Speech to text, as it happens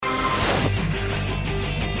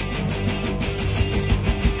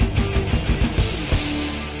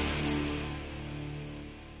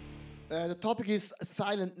The topic is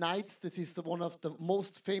Silent Nights. This is one of the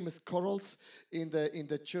most famous chorals in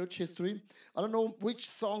the church history. I don't know which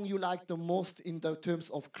song you like the most in the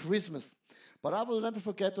terms of Christmas, but I will never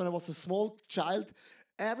forget when I was a small child.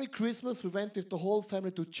 Every Christmas we went with the whole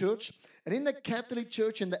family to church, and in the Catholic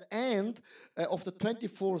church, in the end of the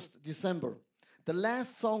 24th December, the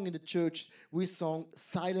last song in the church, we sang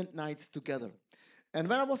Silent Nights together. And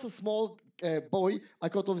when I was a small boy, I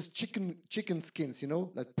got all these chicken skins,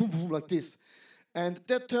 like boom, boom, like this. And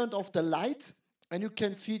that turned off the light, and you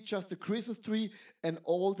can see just the Christmas tree and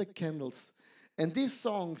all the candles. And this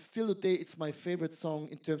song, still today, it's my favorite song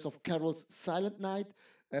in terms of carols. Silent Night,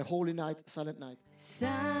 Holy Night, Silent Night.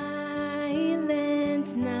 Silent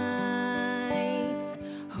night,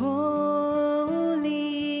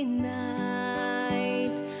 holy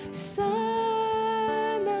night,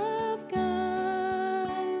 Son of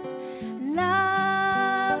God,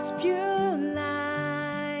 love's pure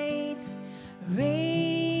light,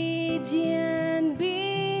 radiant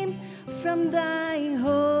beams from thy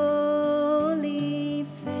holy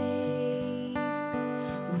face,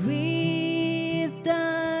 with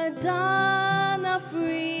the dawn of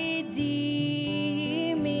redeeming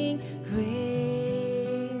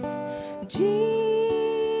grace.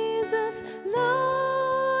 Jesus,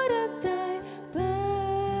 Lord, at thy birth.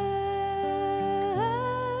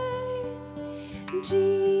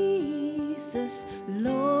 Jesus,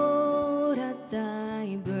 Lord, at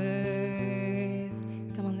thy birth.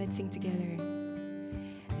 Come on, let's sing together.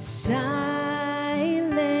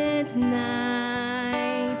 Silent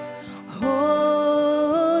night,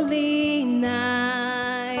 holy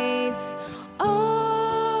night,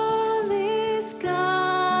 all is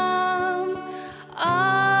calm,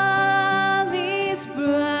 all is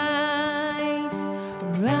bright,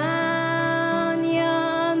 round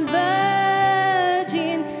yon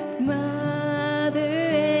virgin mother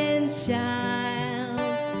and child,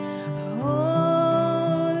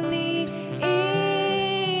 holy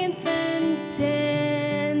infant,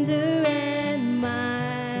 tender and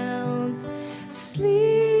mild,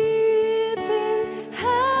 sleep in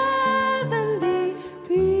heavenly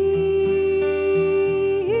peace,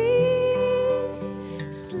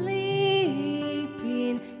 sleep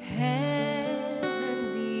in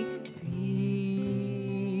heavenly peace.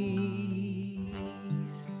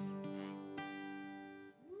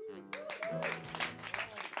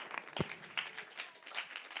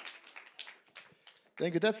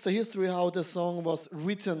 Thank you. That's the history how the song was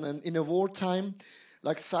written. And in a wartime,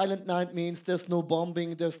 like Silent Night means there's no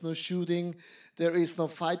bombing, there's no shooting, there is no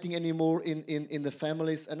fighting anymore in the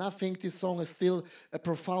families. And I think this song is still a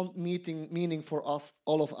profound meaning for us,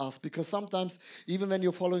 all of us. Because sometimes, even when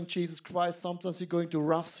you're following Jesus Christ, sometimes we're going through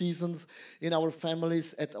rough seasons in our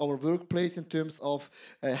families, at our workplace, in terms of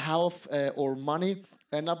health or money.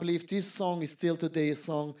 And I believe this song is still today a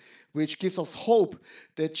song which gives us hope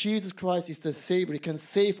that Jesus Christ is the Savior. He can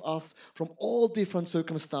save us from all different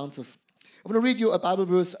circumstances. I'm going to read you a Bible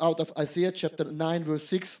verse out of Isaiah chapter 9, verse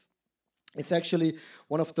 6. It's actually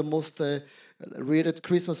one of the most read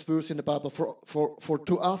Christmas verse in the Bible. For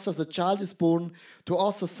to us as a child is born, to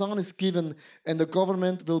us a son is given, and the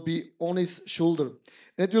government will be on his shoulder.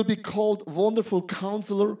 And it will be called Wonderful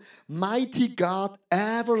Counselor, Mighty God,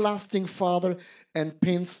 Everlasting Father, and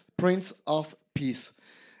Prince of Peace.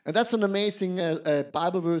 And that's an amazing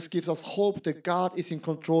Bible verse, gives us hope that God is in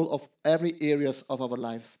control of every areas of our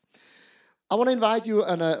lives. I want to invite you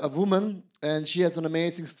a woman, and she has an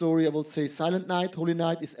amazing story. I would say Silent Night, Holy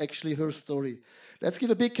Night is actually her story. Let's give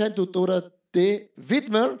a big hand to Dorothee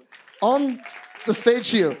Widmer on the stage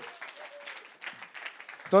here.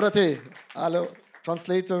 Dorothee, hello.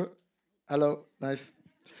 Translator, hello, nice.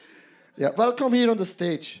 Yeah, welcome here on the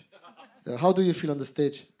stage. How do you feel on the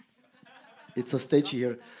stage? It's a stage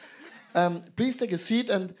here. Please take a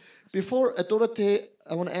seat, and before Dorothee,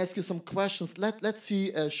 I want to ask you some questions. Let's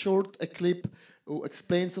see a clip who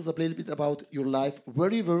explains us a little bit about your life,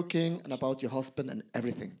 where you're working, and about your husband and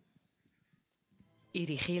everything.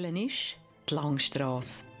 Ihre Kirche ist die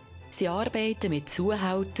Langstrasse. Sie arbeiten mit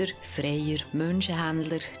Zuhältern, Freier,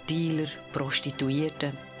 Menschenhändler, Dealer,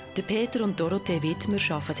 Prostituierten. Der Peter und Dorothee Widmer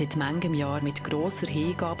arbeiten seit manchem Jahr mit grosser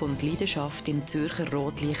Hingabe und Leidenschaft im Zürcher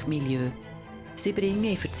Rotlichtmilieu. Sie bringen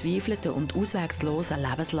in verzweifelten und auswegslosen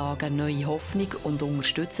Lebenslagen neue Hoffnung und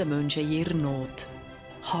unterstützen Menschen in ihrer Not.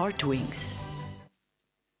 Heartwings.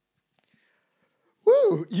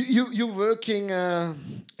 Woo! You're working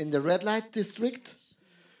in the red light district.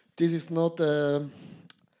 This is not a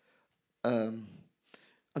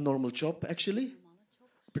normal job, actually.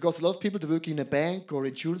 Because a lot of people they work in a bank or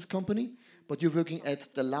insurance company, but you're working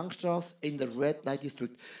at the Langstrasse in the red light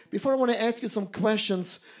district. Before I want to ask you some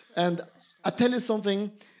questions, and I tell you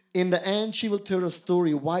something, in the end she will tell a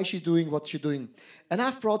story why she's doing what she's doing. And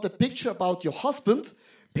I've brought a picture about your husband,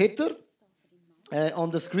 Peter,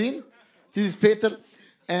 on the screen. This is Peter.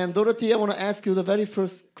 And Dorothy, I want to ask you the very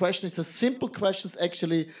first question. It's a simple question, it's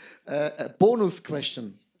actually a bonus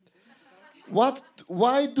question.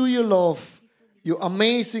 Why do you love your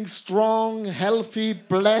amazing, strong, healthy,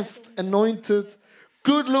 blessed, anointed,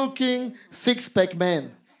 good-looking, six-pack man?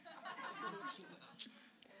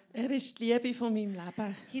 Ist die Liebe von meinem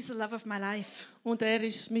Leben. He's the love of my life. Und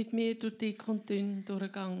ist mit mir durch dick und dünn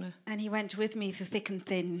durchgegangen. And he went with me through thick and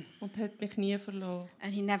thin. Und hat mich nie verloren.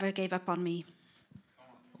 And he never gave up on me.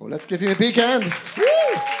 Oh, let's give him a big hand.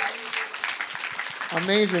 Woo!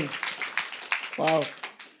 Amazing. Wow.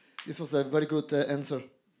 This was a very good answer.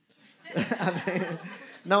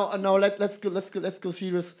 Now let's go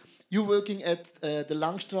serious. You're working at the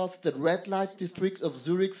Langstrasse, the red light district of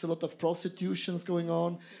Zurich. A lot of prostitutions going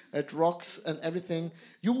on, drugs and everything.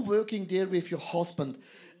 You're working there with your husband.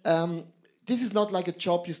 This is not like a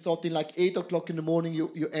job you start in like 8 o'clock in the morning,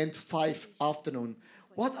 you end 5 afternoon.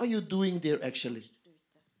 What are you doing there actually?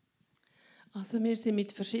 Also wir sind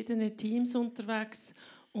mit verschiedenen Teams unterwegs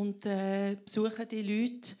und besuchen die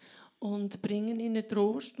Leute und bringen ihnen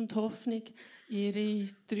Trost und Hoffnung in ihre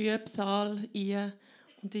Trübsal ein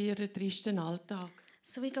und in ihren tristen Alltag.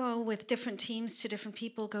 So we go with different teams to different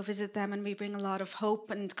people, go visit them, and we bring a lot of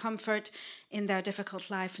hope and comfort in their difficult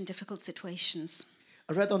life and difficult situations.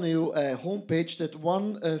 I read on your homepage that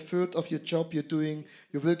 1/3 of your job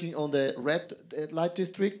you're working on the red light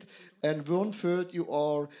district, and 1/3 you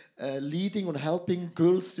are leading or helping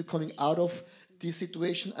girls to coming out of this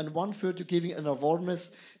situation, and 1/3 you're giving an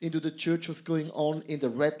awareness into the church what's going on in the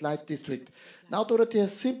red light district. Now, Dorothy, a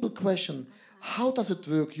simple question. How does it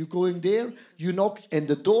work? You're going there, you knock on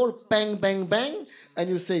the door, bang, bang, bang, and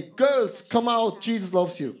you say, girls, come out, Jesus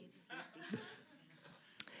loves you.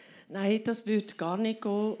 Nein, das würde gar nicht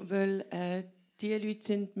gehen, weil die Leute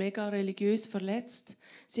sind mega religiös verletzt.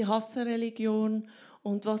 Sie hassen Religion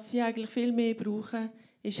und was sie eigentlich viel mehr brauchen,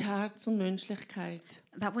 ist Herz und Menschlichkeit.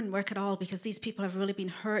 That wouldn't work at all because these people have really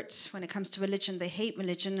been hurt when it comes to religion. They hate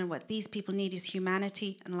religion, and what these people need is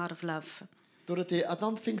humanity and a lot of love. Dorothy, I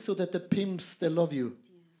don't think so that the pimps, they love you.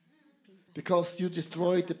 Because you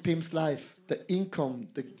destroyed the pimp's life, the income,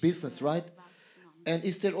 the business, right? And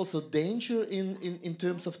is there also danger in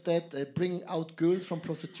terms of that, bringing out girls from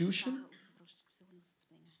prostitution?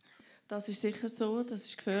 Das ist sicher so, das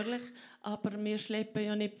ist gefährlich. Aber wir schleppen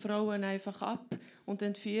ja nicht die Frauen einfach ab und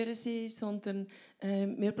entführen sie, sondern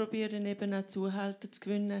wir probieren eben auch Zuhälter zu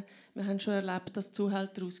gewinnen. Wir haben schon erlebt, dass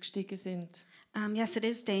Zuhälter ausgestiegen sind. Yes, it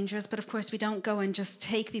is dangerous, but of course we don't go and just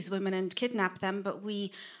take these women and kidnap them, but we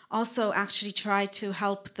also actually try to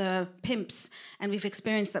help the pimps, and we've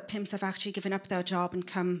experienced that pimps have actually given up their job and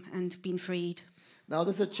come and been freed. Now,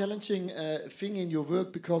 there's a challenging thing in your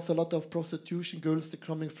work because a lot of prostitution girls, they're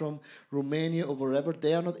coming from Romania or wherever,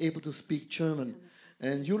 they are not able to speak German.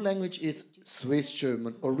 And your language is Swiss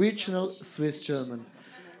German, original Swiss German.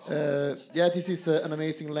 This is an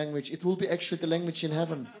amazing language. It will be actually the language in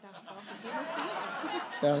heaven.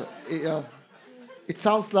 It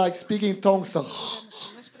sounds like speaking tongues.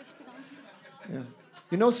 Yeah.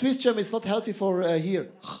 You know, Swiss German is not healthy for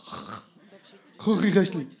here.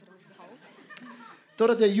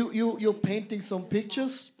 Dorothy, you're painting some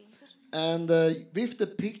pictures, and with the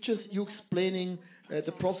pictures, you're explaining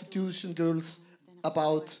the prostitution girls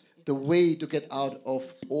about the way to get out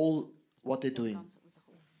of all what they're doing.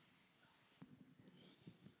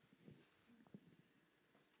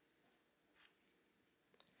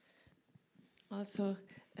 Also,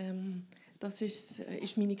 das ist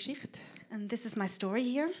meine Geschichte. And this is my story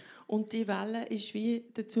here. Und die Welle ist wie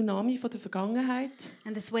der Tsunami von der Vergangenheit.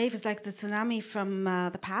 And this wave is like the tsunami from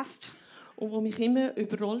the past, Und wo mich immer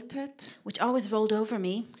überrollt hat. which always rolled over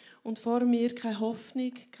me. Und vor mir keine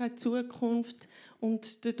Hoffnung, keine Zukunft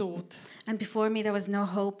und der Tod. And before me there was no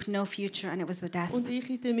hope, no future, and it was the death. Und ich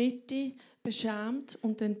in der Mitte, beschämt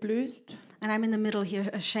und entblößt And I'm in the middle here,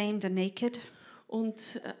 ashamed and naked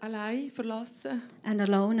und allein verlassen. and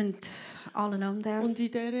alone and all alone there. Und in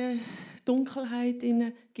dieser Dunkelheit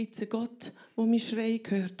gibt es einen Gott, der meinen Schrei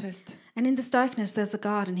gehört hat. And in this darkness there's a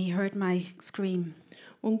God, and he heard my scream,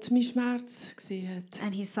 Und meinen Schmerz gesehen hat.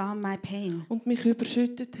 and he saw my pain, Und mich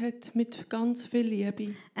überschüttet hat mit ganz viel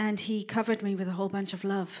Liebe. and he covered me with a whole bunch of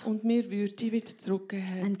love Und mir Würde wieder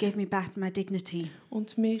zurückgegeben and hat. gave me back my dignity,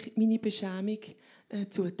 Und mich meine Beschämung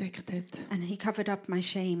zugedeckt hat. and he covered up my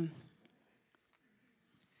shame.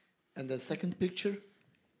 And the second picture?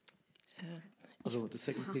 Also the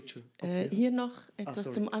second picture. Hier noch etwas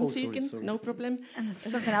sorry. zum Oh, sorry, Anfügen, sorry. no problem. And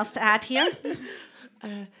something else to add here.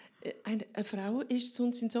 Eine Frau ist zu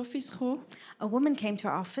uns ins Office gekommen A woman came to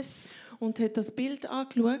our office und hat das Bild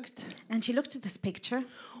angeschaut and she looked at this picture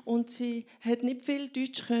und sie hat nicht viel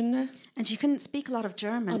Deutsch können, and she couldn't speak a lot of aber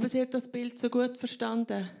German, sie hat das Bild so gut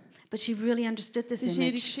verstanden. but she really understood this Es war ihre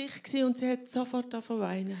image. Geschichte gewesen und sie hat sofort angefangen zu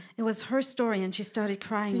weinen. It was her story and she started Sie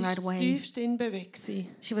crying war right das away. tiefste in bewegt gewesen.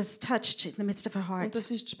 She was touched in the midst of her Und heart.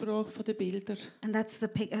 das ist die Sprache der Bilder. And that's the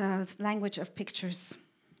language of pictures.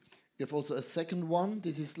 You have also a second one.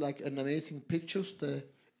 This is like an amazing pictures, the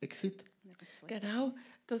exit. Genau,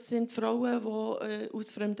 das sind Frauen, die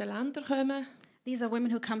aus fremden Ländern kommen, These are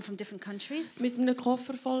women who come from different countries mit einem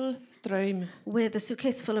Koffer voll Träume with a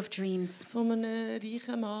suitcase full of dreams von einem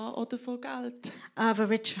reichen Mann oder von Geld. of a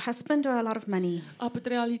rich husband or a lot of money. Aber die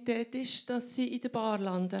Realität ist, dass sie in der Bar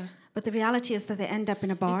landen. But the reality is that they end up in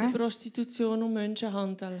a In bar der Prostitution und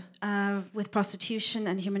Menschenhandel. with prostitution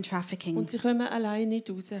and human trafficking. Und sie kommen allein nicht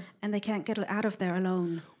raus. And they can't get out of there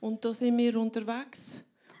alone. Und da sind wir unterwegs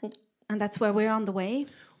And that's where we're on the way.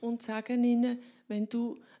 und sagen ihnen, wenn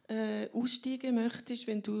du aussteigen möchtest,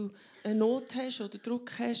 wenn du eine Not hast oder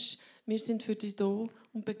Druck hast, wir sind für dich da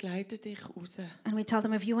und begleiten dich raus. And we tell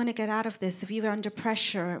them, if you want to get out of this, if you are under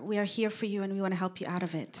pressure, we are here for you and we want to help you out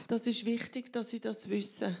of it. Das ist wichtig, dass sie das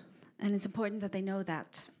wissen. And it's important that they know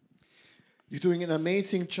that. You're doing an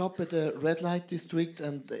amazing job at the red light district,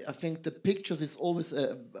 and I think the pictures is always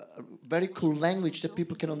a very cool language that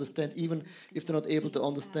people can understand, even if they're not able to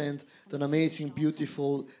understand the amazing,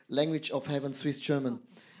 beautiful language of heaven, Swiss German.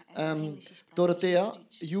 Dorothea,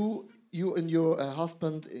 you and your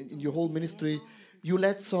husband in your whole ministry, you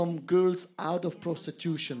led some girls out of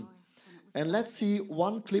prostitution, and let's see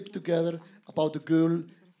one clip together about the girl.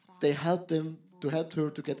 They helped them to help her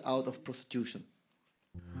to get out of prostitution.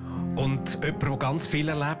 Und jemand, der ganz viel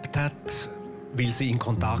erlebt hat, weil sie in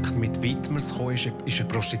Kontakt mit Widmers kam, ist eine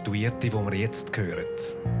Prostituierte, die wir jetzt hören.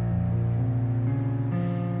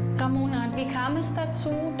 Ramona, wie kam es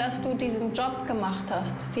dazu, dass du diesen Job gemacht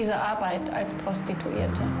hast, diese Arbeit als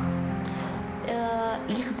Prostituierte?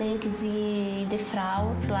 Ich denke, wie die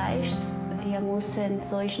Frau vielleicht, wir müssen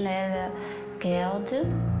so schnell Geld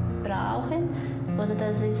brauchen. Oder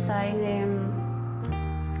das ist ein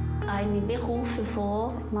Beruf,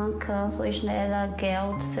 wo man kann so schnell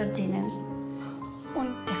Geld verdienen.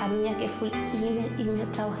 Und ich habe mir gefühlt, immer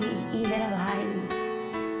brauche ich immer allein.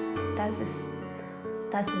 Das ist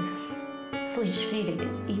so schwierig,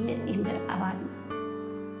 immer allein.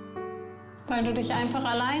 Weil du dich einfach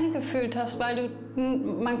alleine gefühlt hast, weil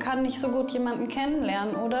man kann nicht so gut jemanden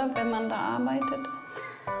kennenlernen, oder, wenn man da arbeitet?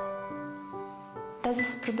 Das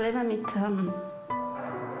ist das Problem mit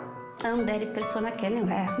andere Personen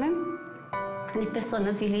kennenlernen. Die Person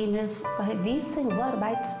will immer wissen, wo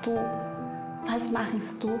arbeitest du, was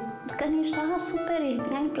machst du. Du kannst super, ich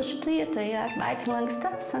bin eine Prostituierte, ich arbeite lange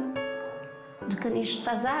Straßen. Du kannst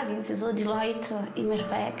sagen, wieso die Leute immer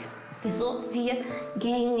weg, wieso wir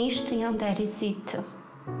gehen nicht in andere Seite.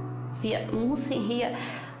 Wir müssen hier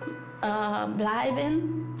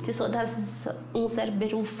bleiben, wieso das ist unser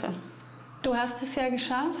Beruf. Du hast es ja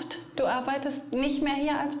geschafft. Du arbeitest nicht mehr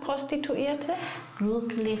hier als Prostituierte?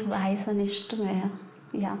 Glücklicherweise nicht mehr,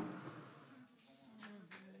 ja.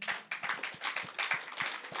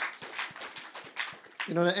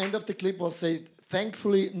 You know, the end of the clip was said,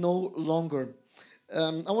 thankfully no longer.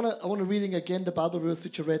 I wanna reading again the Bible verse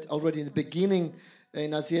which I read already in the beginning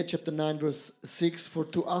in Isaiah chapter 9 verse 6. For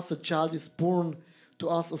to us a child is born, to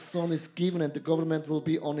us a son is given, and the government will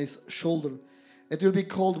be on his shoulder. It will be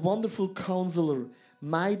called Wonderful Counselor,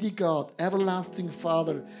 Mighty God, Everlasting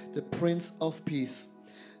Father, the Prince of Peace.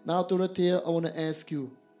 Now, Dorothea, I want to ask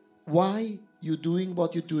you, why you doing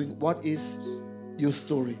what you're doing? What is your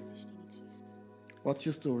story? What's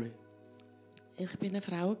your story? Ich war eine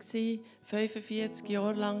Frau, 45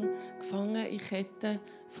 Jahre lang gefangen in Ketten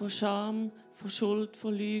von Scham, von Schuld,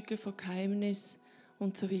 von Lügen, von Geheimnis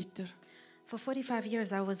und so weiter. For 45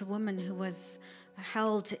 years, I was a woman who was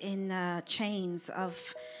held in chains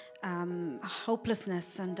of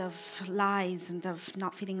hopelessness and of lies and of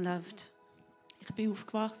not feeling loved. Ich bin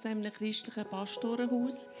aufgewachsen in einem christlichen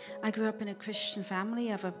Pastorenhaus. I grew up in a Christian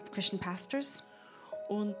family of Christian pastors.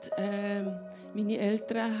 Und meine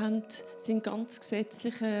Eltern sind ganz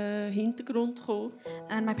gesetzlichen Hintergrund gekommen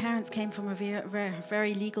And my parents came from a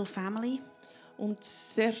very legal family. Und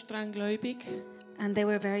sehr strenggläubig. And they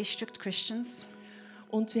were very strict Christians.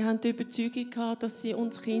 Und sie hatten die Überzeugung gehabt, dass sie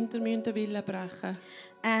uns Kinder den Willen brechen müssen.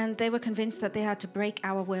 And they were convinced that they had to break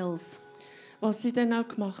our wills. Was sie dann auch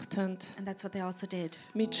gemacht haben. And that's what they also did.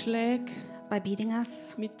 Mit Schlägen, by beating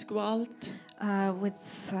us, mit Gewalt, with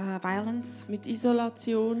violence, mit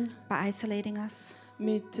Isolation, by isolating us,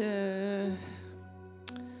 mit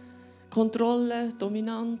Kontrolle,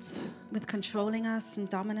 Dominanz. with controlling us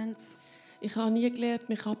and dominance. Ich habe nie gelernt,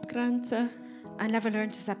 mich abgrenzen. I never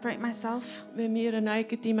learned to separate myself. Wenn wir eine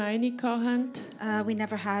eigene Meinung hatten, We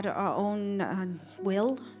never had our own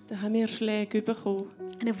will. dann haben wir Schläge bekommen.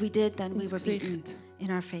 And if we did, then we Ins were beaten Gesicht.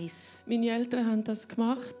 in our face. Meine Eltern haben das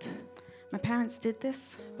gemacht, My parents did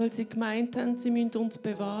this weil sie gemeint haben, sie müssen uns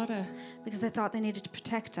bewahren because they thought they needed to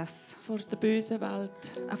protect us vor der bösen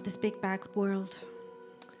Welt. of this big bad world.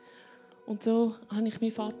 Und so habe ich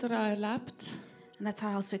meinen Vater auch erlebt. And that's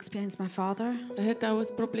how I also experienced my father. Er hat auch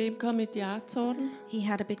ein Problem gehabt mit Jähzorn. He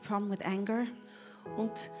had a big problem with anger.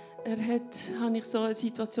 Und habe ich so eine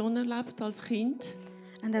Situation erlebt als Kind,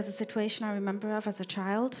 And there's a situation I remember of as a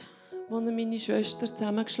child wo er meine Schwester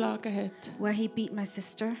zusammengeschlagen hat. where he beat my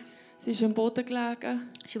sister. Sie ist am Boden gelegen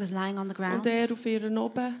She was lying on the und ground er auf ihr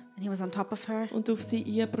oben and he was on top of her und auf sie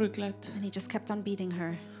eingeprügelt. and he just kept on beating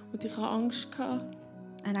her. Und ich hatte Angst gehabt,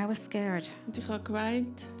 And I was scared und ich habe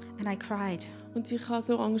geweint. and I cried. Und ich hatte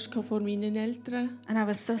so Angst gehabt vor meinen Eltern, And I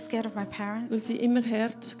was so scared of my weil parents sie immer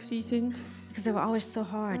hart waren, because they were always so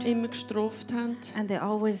hard immer gestraft haben. and they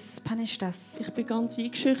always punished us. Ich war ganz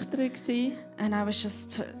eingeschüchtert gewesen. And I was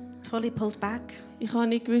just totally pulled back. Ich habe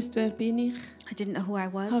nicht gewusst, wer bin ich. I didn't know who I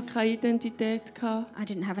Ich hatte was. keine Identität gehabt. I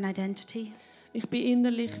didn't have an identity. Ich bin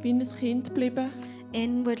innerlich wie ein Kind geblieben,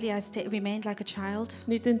 Inwardly, I remained like a child.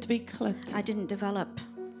 nicht entwickelt. I didn't develop.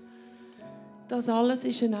 Das alles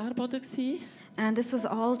war ein Nährboden And this was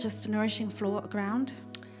all just a nourishing ground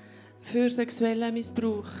für sexuellen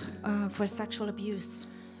Missbrauch. for sexual abuse.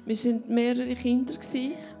 Wir waren mehrere Kinder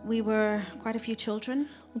We were quite a few children,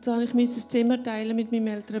 und so musste ich das Zimmer teilen mit meinem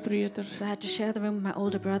älteren Bruder. so I had to share the room with my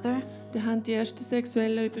older brother. Da haben die ersten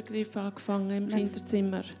sexuellen Übergriffe angefangen im That's-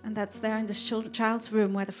 Kinderzimmer. And that's there in this child's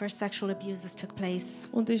room where the first sexual abuses took place.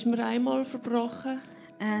 Und ist mir einmal verbrochen,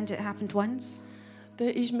 And it happened once. dann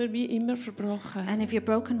ist mir wie immer verbrochen. And if you're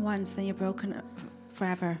broken once, then you're broken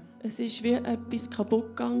forever. Es ist wie etwas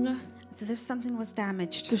kaputt gegangen, It's as if something was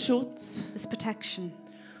damaged. der Schutz. This protection.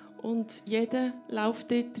 Und jeder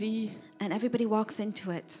läuft dort rein, And everybody walks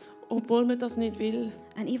into it. obwohl man das nicht will.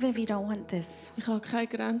 And even if you don't want this, Ich hatte keine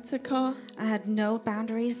Grenzen gehabt. I had no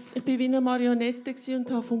boundaries. Ich war wie eine Marionette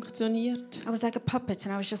und habe funktioniert. I was like a puppet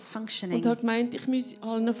and I was just functioning. Und habe gemeint, ich müsse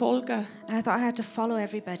allen folgen. And I thought I had to follow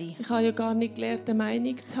everybody. Ich habe ja gar nicht gelernt, eine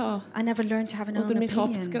Meinung zu haben I never learned to have an oder own mich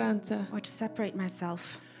opinion abzugrenzen. or to separate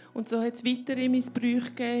myself. Und so hat es weitere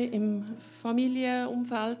Missbrauche gegeben im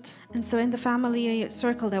Familienumfeld. And so in the family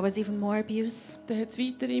circle, there was even more abuse. Dann hat es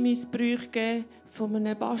weitere Missbrauche gegeben von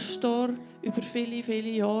einem Pastor über viele, viele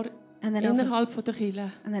Jahre And then over, innerhalb der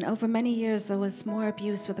Kirche. and then over many years, there was more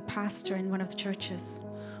abuse with a pastor in one of the churches.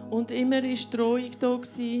 Und immer war Drohung da,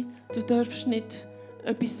 du darfst nicht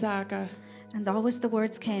etwas sagen. And always the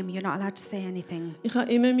words came, you're not allowed to say anything. Ich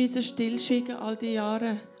musste immer stillschweigen all die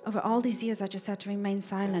Jahre. Over all these years, I just had to remain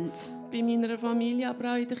silent Bei meiner Familie,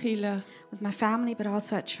 aber auch in der Kirche. with my family, but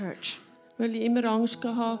also at church, Weil ich immer Angst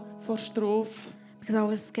hatte vor Strafe because I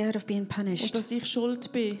was scared of being und punished. dass ich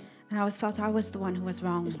schuld bin. And I always felt I was the one who was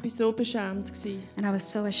wrong. Ich war so beschämt. And I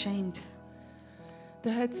was so ashamed.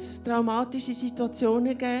 Dann hat es traumatische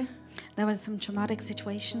Situationen gegeben. There were some traumatic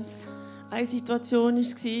situations. Eine Situation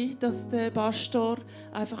war, dass der Pastor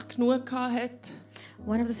einfach genug hatte.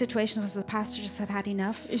 One of the situations was the pastor just had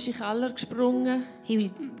enough. Ist in den Keller gesprungen, He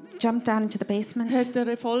jumped down into the basement. hat einen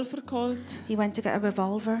Revolver geholt He went to get a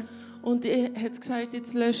revolver. und er hat gesagt,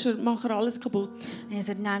 jetzt mach er alles kaputt. And he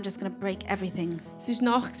said, now I'm just going to break everything. Es war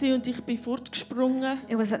Nacht und ich bin fortgesprungen,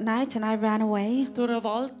 It was at night and I ran away durch einen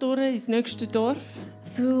Wald durch, ins nächste Dorf.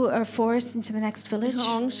 through a forest into the next Ich village. hatte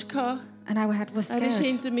Angst. And I was Er ist scared.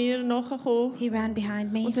 hinter mir nachgekommen He ran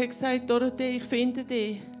behind me. und hat gesagt, Dorothee, ich finde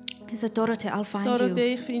dich. He said, Dorothee, I'll find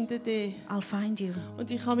Dorothee, you. ich finde dich. I'll find you. Und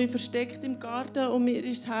ich habe mich versteckt im Garten und mir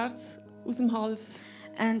ist das Herz aus dem Hals.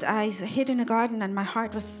 And I hid in a garden and my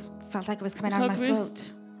heart felt like it was coming Ich out of habe my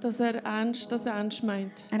gewusst, throat. dass er ernst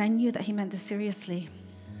meint. And I knew that he meant this seriously.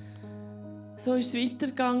 So ist es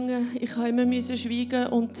weitergegangen. Ich musste immer schweigen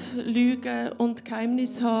und lügen und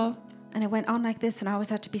Geheimnisse haben. And it went on like this and I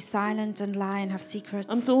always had to be silent and lie and have Am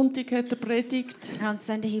secrets. Sonntag hat er predigt And on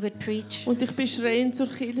Sunday he would preach. und ich bin schreiend zur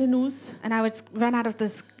Kirche aus, And I would run out of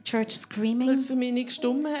this church weil screaming es für mich nicht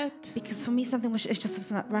gestimmt hat. because for me something was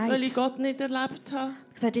just not Weil right. ich Gott nicht erlebt habe.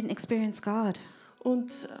 Because I didn't experience God.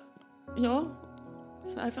 Und ja,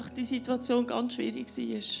 dass einfach die Situation ganz schwierig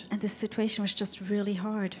war. And this situation was just really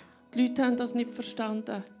hard. Die Leute haben das nicht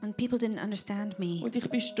verstanden. And people didn't understand me. Und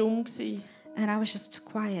ich war stumm. And I was just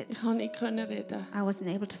quiet. Ich konnte nicht reden. I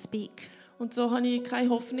wasn't able to speak. Und so hatte ich keine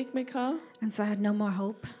Hoffnung mehr gehabt And so I had no more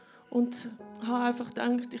hope. und habe einfach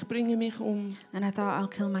gedacht, ich bringe mich um. And I thought I'll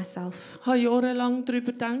kill myself. Ich habe jahrelang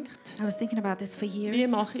darüber gedacht, I was thinking about this for wie years.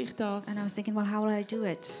 mache ich das? And I was thinking, well, how will I do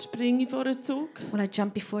it? Springe ich vor einen Zug, Will I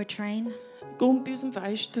jump before a train? Gumpi aus dem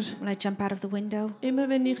Fenster. Will I jump out of the window? Immer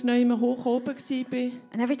wenn ich noch immer hoch oben war,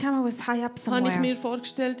 And every time I was high up habe ich somewhere, mir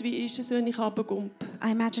vorgestellt, wie ist es, wenn ich runtergump.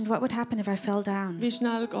 I imagined what would happen if I fell down. Wie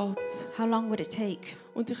schnell geht's? How long would it take?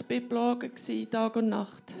 Und ich war plagen, Tag und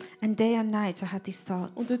Nacht. And day and night I had these Und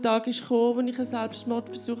thoughts. der Tag ist gekommen, als ich einen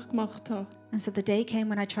Selbstmordversuch gemacht habe. And so the day came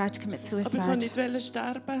when I tried to commit Aber ich suicide. wollte nicht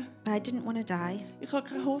sterben. But I didn't want to die. Ich hatte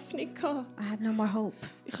keine Hoffnung gehabt. I had no more hope.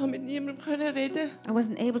 Ich konnte mit niemandem reden. I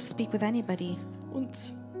wasn't able to speak with anybody. Und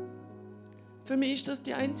für mich war das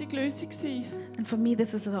die einzige Lösung. And for me,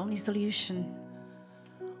 this was the only solution.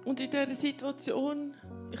 Und in dieser Situation,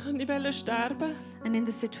 ich wollte nicht sterben. And in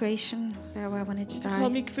the situation there where I wanted to Ich habe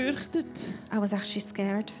die, mich gefürchtet I was actually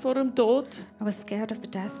scared. vor dem Tod. I was scared of the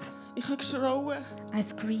death. Ich habe geschrauen, I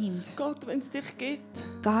screamed, Gott, wenn es dich gibt,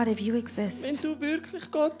 God, if you wenn exist, du wirklich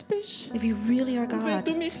Gott bist if you really are und wenn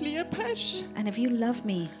du God, mich lieb hast, and if you love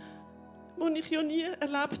me, was ich ja nie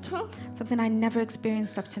erlebt habe, something I never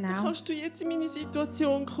experienced up to now, kannst du jetzt in meine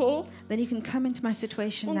Situation kommen then you can come into my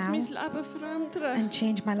situation und now mein Leben verändern. and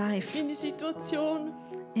change my life. Meine Situation,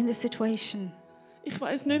 In this situation, ich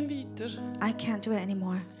weiß nicht weiter. I can't do it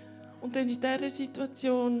anymore. Und dann in dieser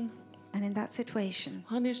Situation And in that situation,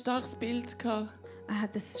 hatte ich ein starkes Bild gehabt. I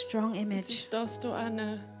had this strong Es image. ist das hier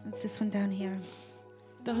hinten. It's this one down here.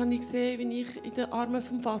 Da habe ich gesehen, wie ich in den Armen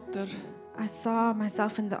vom Vater I saw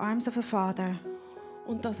myself in the arms of a father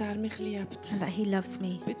und dass er mich liebt. and that he loves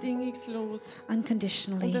me Bedingungslos. Und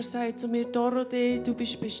unconditionally. er sagt zu mir, Dorothee, du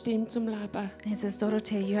bist bestimmt zum Leben. And he says,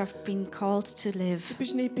 Dorothea, you have been called to live. Du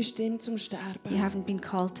bist nicht bestimmt zum You Sterben. haven't been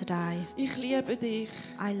called to die. Ich liebe dich.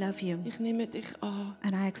 I love you Ich nehme dich an.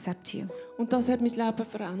 and I accept you. Und das hat mein Leben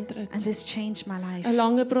verändert. And this changed my Ein life.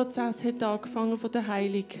 langer Prozess hat angefangen von der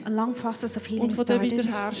Heilung A long process of healing und von der started,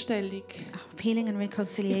 Wiederherstellung. of healing and Ich bin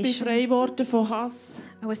reconciliation. frei geworden von Hass,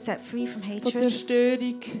 I was set free from von hatred,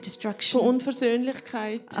 Zerstörung, von destruction,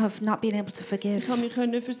 Unversöhnlichkeit. of not being able to forgive. Ich konnte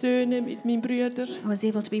mich versöhnen mit meinem Bruder, I was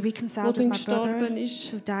able to be der reconciled with dann my brother, gestorben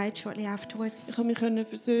ist. who died shortly afterwards. Ich konnte mich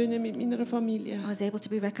versöhnen mit meiner Familie. I was able to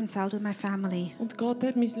be reconciled with my family. Und Gott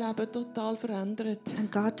hat mein Leben total verändert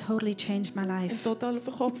And God totally changed my und life. total auf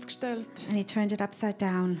den Kopf gestellt. And He turned it upside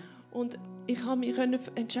down. Und ich konnte mich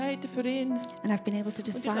entscheiden für ihn. And I've been able to Und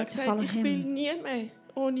ich habe decide to follow gesagt, ich will Him. nie mehr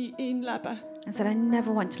ohne ihn leben. And said, I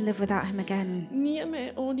never want to live without Him again. Nie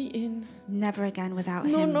mehr ohne ihn. Never again without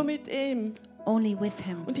Nur noch Him. mit ihm. Only with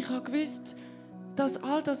Him. Und ich habe gewusst, dass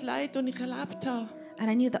all das Leid, das ich erlebt habe, And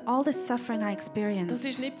I knew that all the suffering I das experienced,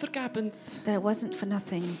 ist nicht vergebens. that it wasn't for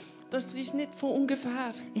nothing. Das ist nicht von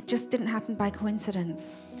ungefähr. It just didn't happen by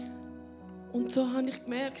coincidence. Und so habe ich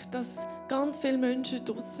gemerkt, dass ganz viele Menschen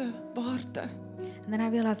draußen warten. And then I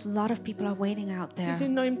realized a lot of people are waiting out Sie there.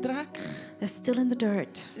 sind noch im Dreck. They're still in the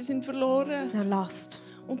dirt. Sie sind verloren. They're lost.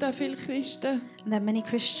 Und auch viele Christen And there are many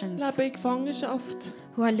Christians leben in Gefangenschaft.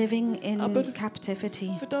 who are living in Aber-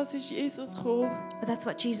 captivity. Für das ist Jesus gekommen, But that's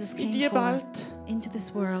what Jesus in came diese for, Welt, into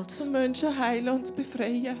this world, um Menschen heilen und zu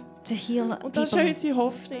befreien. to heal Und das ist people. unsere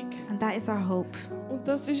Hoffnung. And that is our hope. Und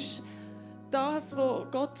das ist das,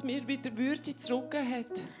 was Gott mir wieder Würde zurückgegeben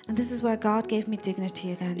hat. And this is where God gave me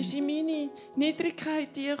dignity again. Ist in meine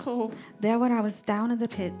Niedrigkeit gekommen There when I was down in the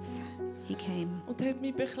pits, He came und hat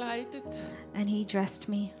mich bekleidet and He dressed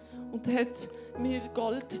me und hat mir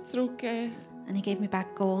Gold zurückgegeben. and He gave me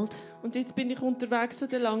back gold. Und jetzt bin ich unterwegs an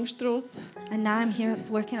der Langstrasse And now I'm here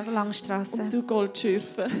working at the Langstrasse und du Gold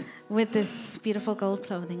schürfen. with this beautiful gold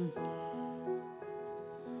clothing.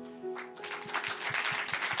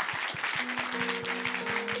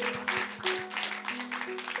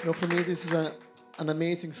 For me, this is an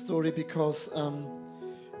amazing story because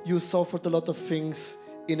you suffered a lot of things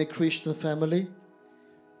in a Christian family.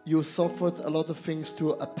 You suffered a lot of things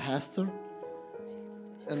through a pastor.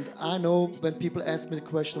 And I know when people ask me the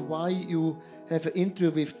question, why you have an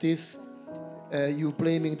interview with this, you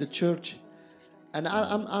blaming the church. And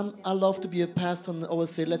I love to be a pastor and always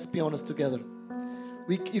say, let's be honest together.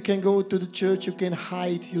 You can go to the church, you can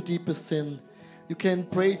hide your deepest sin. You can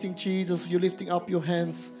praising Jesus, you're lifting up your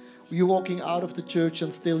hands, you're walking out of the church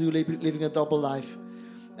and still you're living a double life.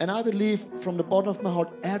 And I believe from the bottom of my heart,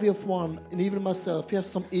 every of one, and even myself, we have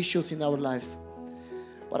some issues in our lives.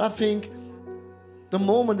 But I think the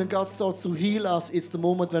moment when God starts to heal us, it's the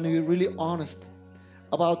moment when we're really honest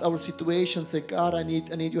about our situation. Say, God, I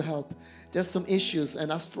need your help. There's some issues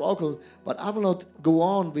and I struggle, but I will not go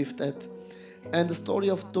on with that. And the story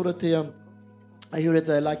of Dorothea, I heard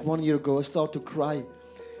it like 1 year ago. I started to cry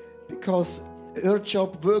because her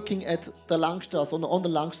job working at the Langstrasse, on the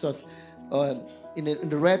Langstrasse, in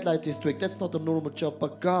the red light district, that's not a normal job,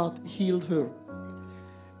 but God healed her.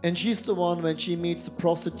 And she's the one, when she meets the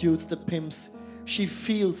prostitutes, the pimps, she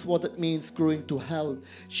feels what it means going to hell.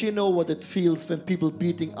 She knows what it feels when people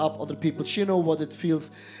beating up other people. She knows what it feels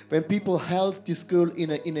when people held this girl in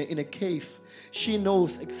a cave. She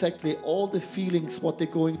knows exactly all the feelings, what they're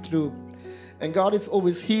going through. And God is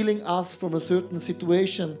always healing us from a certain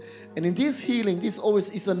situation. And in this healing, this always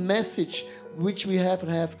is a message which we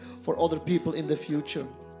have for other people in the future.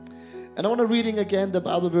 And I want to reading again the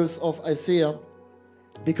Bible verse of Isaiah,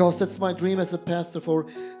 because that's my dream as a pastor for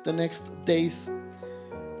the next days.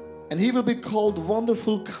 And he will be called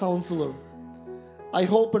Wonderful Counselor. I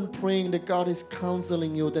hope and praying that God is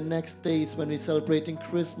counseling you the next days when we're celebrating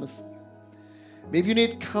Christmas. Maybe you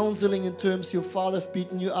need counseling in terms your father have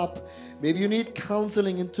beaten you up. Maybe you need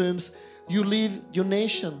counseling in terms you leave your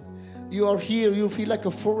nation. You are here, you feel like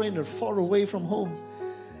a foreigner, far away from home.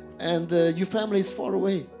 And your family is far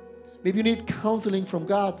away. Maybe you need counseling from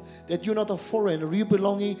God that you're not a foreigner, you're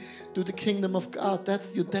belonging to the kingdom of God.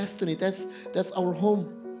 That's your destiny, that's our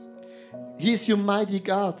home. He's your mighty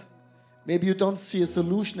God. Maybe you don't see a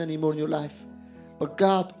solution anymore in your life, but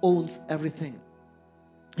God owns everything.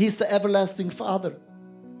 He's the everlasting Father.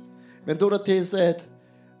 When Dorothea said,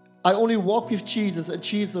 I only walk with Jesus and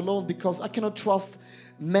Jesus alone because I cannot trust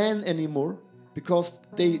men anymore because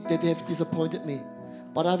they have disappointed me.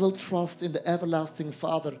 But I will trust in the everlasting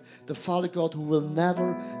Father, the Father God who will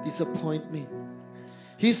never disappoint me.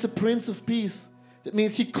 He's the Prince of Peace. That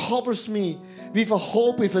means He covers me with a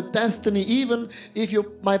hope, with a destiny. Even if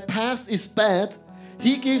my past is bad,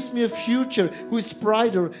 He gives me a future who is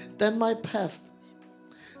brighter than my past.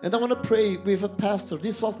 And I want to pray with a pastor.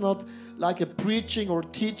 This was not like a preaching or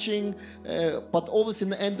teaching, but always in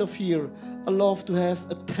the end of year, I love to have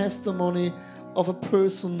a testimony of a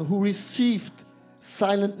person who received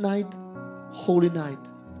silent night, holy night.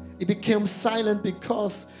 It became silent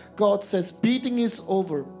because God says beating is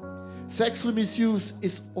over, sexual misuse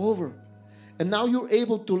is over. And now you're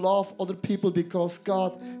able to love other people because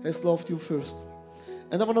God has loved you first.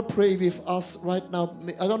 And I want to pray with us right now.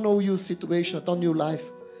 I don't know your situation, I don't know your life.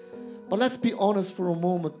 But let's be honest for a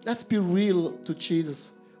moment. Let's be real to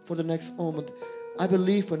Jesus for the next moment. I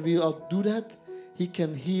believe when we all do that, He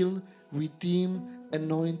can heal, redeem,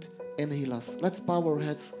 anoint, and heal us. Let's bow our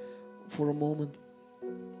heads for a moment.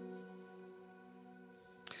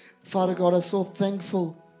 Father God, I'm so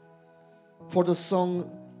thankful for the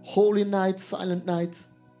song Holy Night, Silent Night.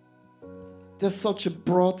 There's such a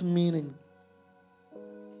broad meaning.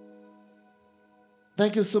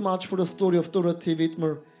 Thank you so much for the story of Dorothea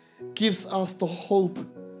Whitmer. Gives us the hope.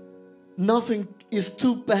 Nothing is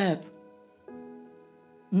too bad.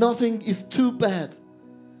 Nothing is too bad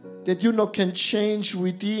that you not can change,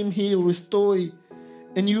 redeem, heal, restore,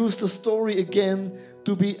 and use the story again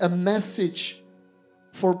to be a message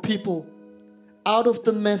for people. Out of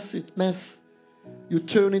the mess, you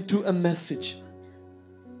turn into a message.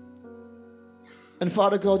 And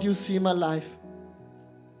Father God, you see my life.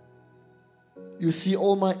 You see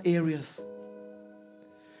all my areas.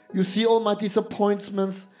 You see all my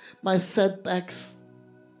disappointments, my setbacks.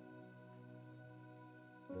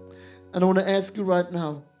 And I want to ask you right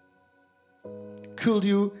now, could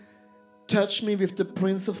you touch me with the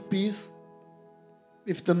Prince of Peace,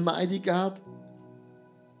 with the mighty God,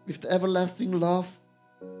 with the everlasting love?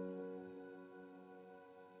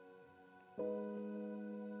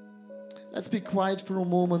 Let's be quiet for a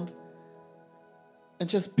moment and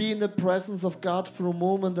just be in the presence of God for a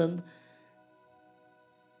moment, and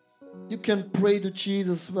you can pray to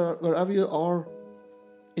Jesus wherever you are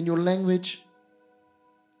in your language.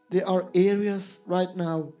 There are areas right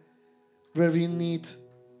now where we need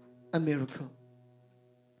a miracle.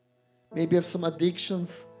 Maybe you have some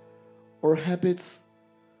addictions or habits,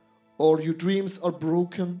 or your dreams are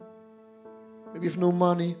broken. Maybe you have no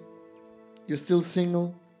money, you're still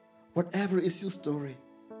single. Whatever is your story.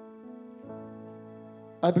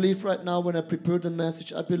 I believe right now when I prepared the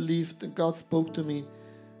message, I believe that God spoke to me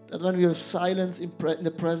that when we are silent in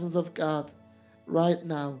the presence of God, right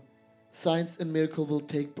now, signs and miracles will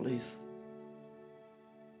take place.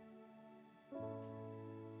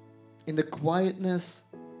 In the quietness,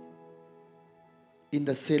 in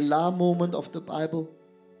the Selah moment of the Bible,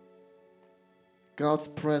 God's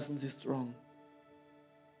presence is strong.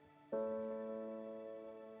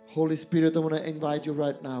 Holy Spirit, I want to invite you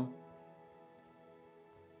right now.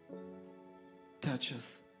 Touch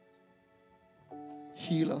us.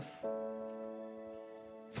 Heal us.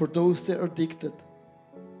 For those that are addicted,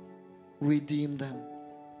 redeem them.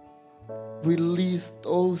 Release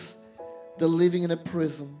those that are living in a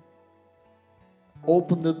prison.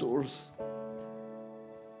 Open the doors.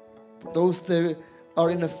 For those that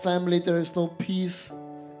are in a family, there is no peace.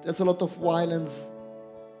 There's a lot of violence.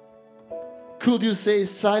 Could you say,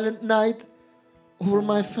 silent night over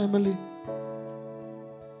my family?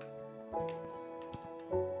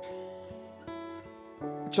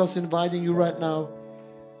 Just inviting you right now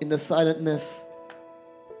in the silentness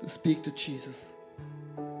to speak to Jesus.